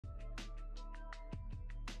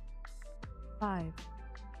5,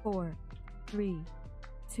 4, 3,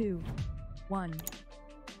 2, 1.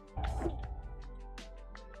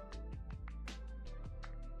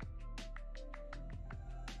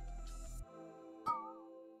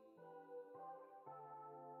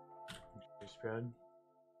 Spread.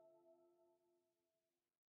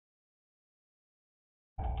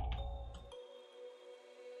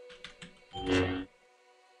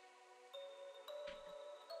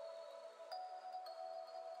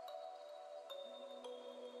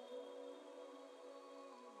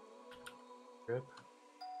 Grip.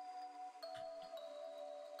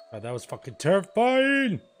 Oh, that was fucking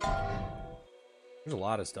terrifying. There's a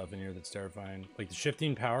lot of stuff in here that's terrifying. Like the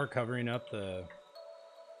shifting power covering up the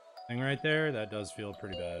thing right there, that does feel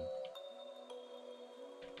pretty bad.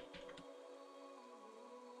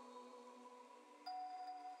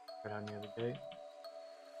 Right on near the gate.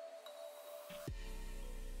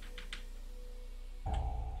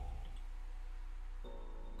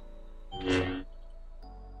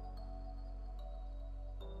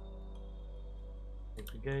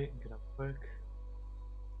 Take the gate and get up quick.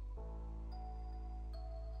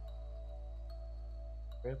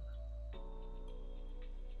 Grip.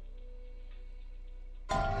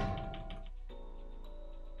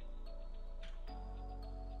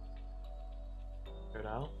 Spread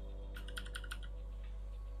out.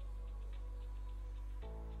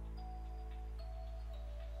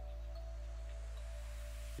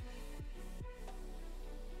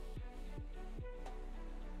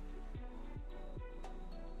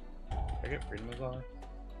 I get freedom of law.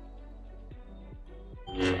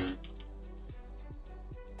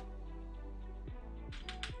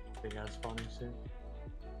 Big guy spawning soon.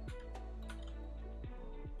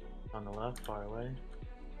 On the left, far away.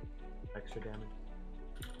 Extra damage.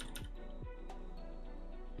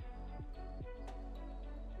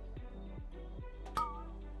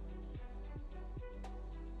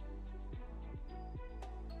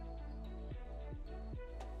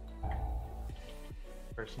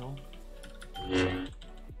 Personal.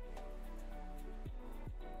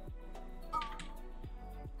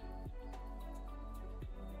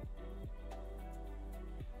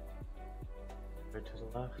 Right to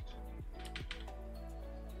the left.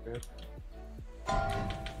 Grip.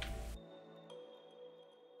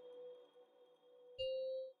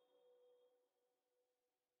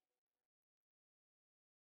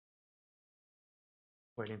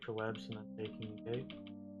 Waiting for webs and then taking the gate.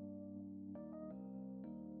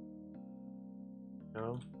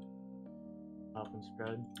 Go. Hop and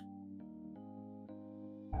spread.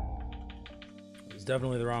 It's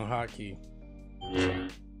definitely the wrong hotkey. We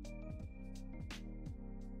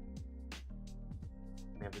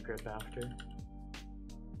have the grip after.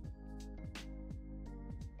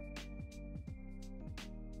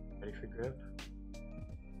 Ready for grip.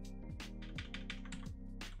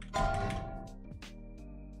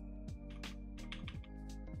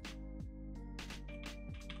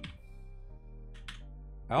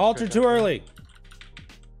 I altered too early.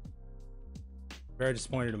 Very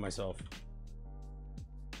disappointed in myself.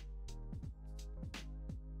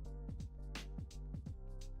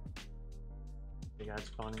 Big guy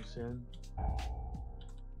spawning soon.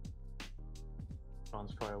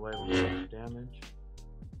 Spawns far away, will do extra damage.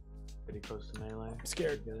 Pretty close to melee. I'm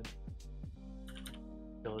scared. Good.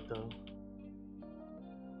 Kill it though.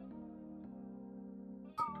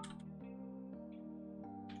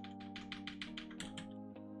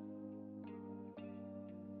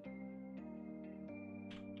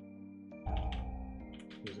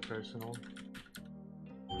 Use a personal.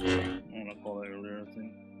 I want to call that earlier, I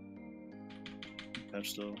think.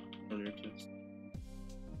 Patch still earlier too.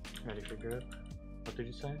 Ready for grip. What did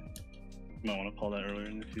you say? Might want to call that earlier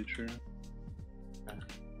in the future. Okay.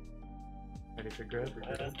 Ready for grip.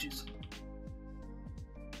 Jeez.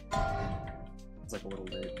 It's like a little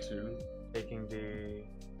late too. Taking the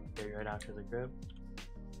gate right after the grip.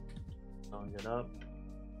 Don't get up.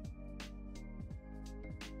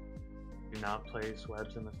 Do not place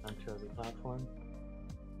webs in the center of the platform.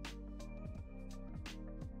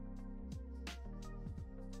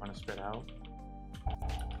 Want to spread out.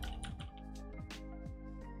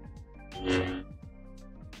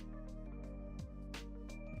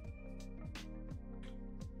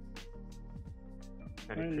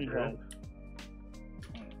 Ready for grip.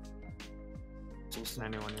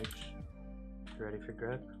 91 each. Ready for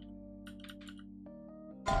grip.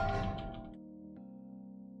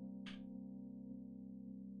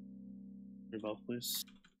 Your buff, please.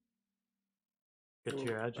 Get to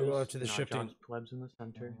your edges. Go after the not shifting. jump webs in the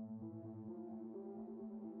center.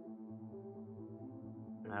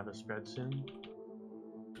 Gonna have a spread soon.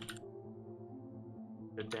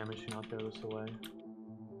 Good damage to not throw this away.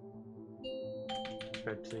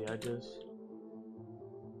 Spread to the edges.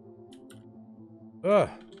 Ugh.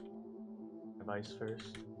 Vice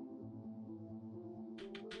first.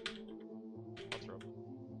 I'll throw.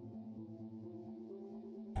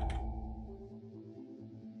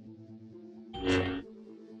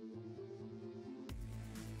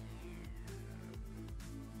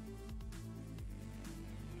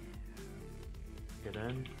 Get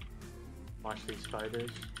in. Watch these spiders.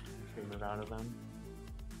 We move out of them.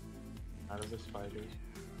 Out of the spiders.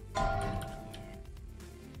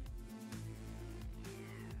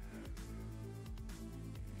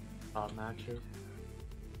 Top matches.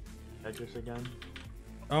 Edges again.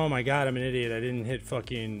 Oh my god, I'm an idiot. I didn't hit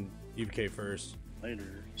fucking UBK first.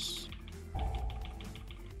 Lighters.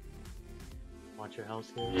 Watch your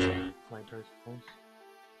health here. Light personals.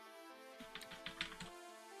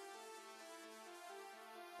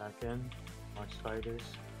 Back in. Watch spiders.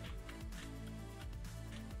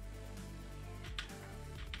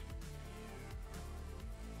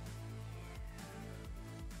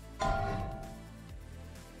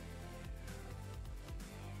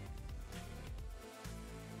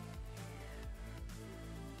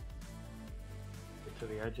 Get to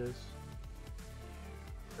the edges.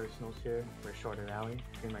 Personals here. We're shorter rally.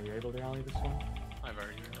 Are you able to rally this one? I've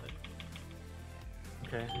already rallied.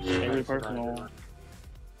 Okay. Every personal.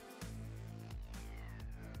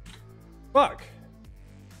 Fuck!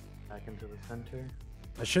 Back into the center.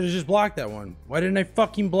 I should have just blocked that one. Why didn't I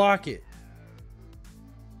fucking block it?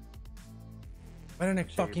 Why didn't I Share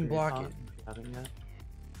your fucking brew block pot it? if you haven't yet.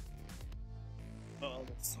 Oh,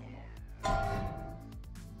 that's so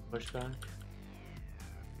Pushback.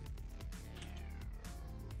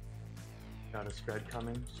 Got a spread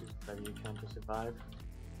coming. Just whatever you can to survive.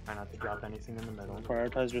 Try not to drop anything in the middle.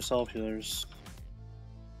 prioritize yourself healers.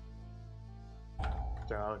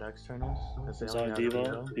 Throw out externals. As they Is only that have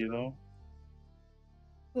Devo? Devo?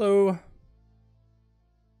 Hello.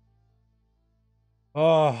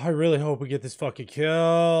 Oh, I really hope we get this fucking kill.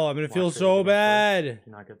 I'm gonna feel Watch where so you're getting bad. pushed.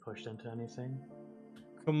 Do not get pushed into anything.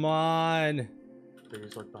 Come on.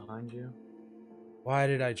 Please look behind you. Why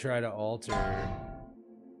did I try to alter?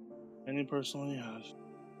 Any personal you have.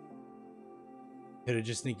 Could have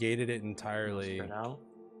just negated it entirely. Spread out.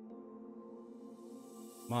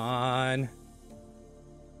 Come on.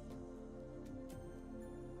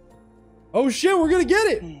 Oh shit, we're gonna get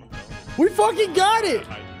it! We fucking got it!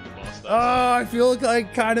 Oh, I feel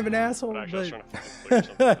like kind of an asshole, But actually, I was but trying to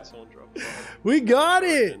fucking clear something, someone dropped the ball. we got I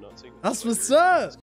it! did not see it. That's what's up!